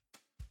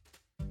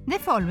The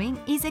following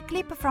is a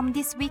clip from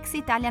this week's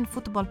Italian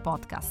football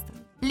podcast.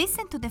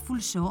 Listen to the full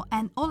show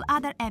and all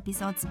other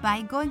episodes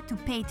by going to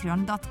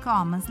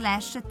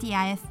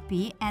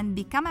patreon.com/TIFP and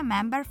become a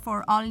member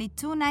for only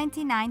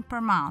 $2.99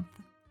 per month.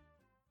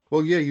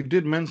 Well, yeah, you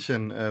did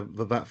mention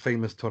that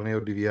famous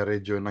Torneo di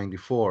Viareggio in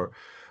 '94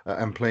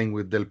 and playing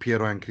with Del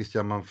Piero and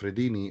Cristian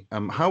Manfredini.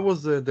 How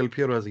was Del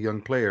Piero as a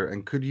young player,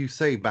 and could you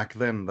say back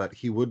then that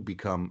he would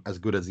become as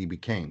good as he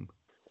became?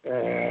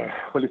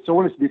 Well, it's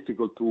always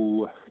difficult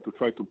to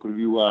try to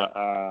preview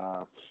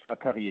a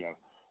career.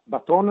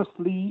 But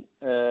honestly,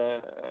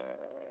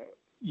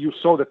 you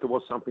saw that there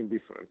was something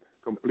different,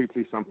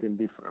 completely something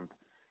different,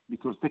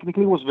 because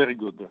technically it was very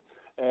good.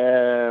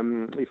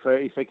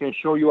 If I can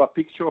show you a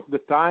picture of the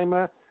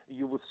time,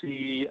 you will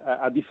see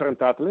a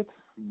different athlete.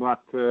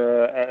 But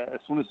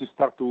as soon as you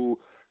start to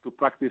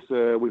practice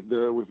with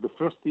the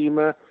first team,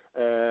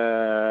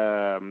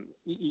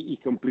 he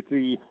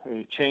completely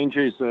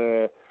changes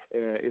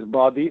his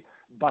body,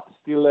 but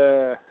still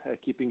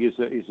keeping his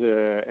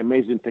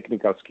amazing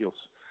technical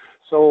skills.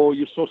 So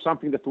you saw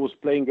something that was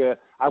playing,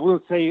 I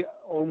wouldn't say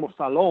almost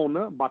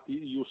alone, but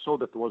you saw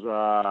that was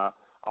a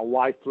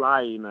white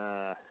line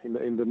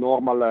in the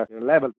normal level.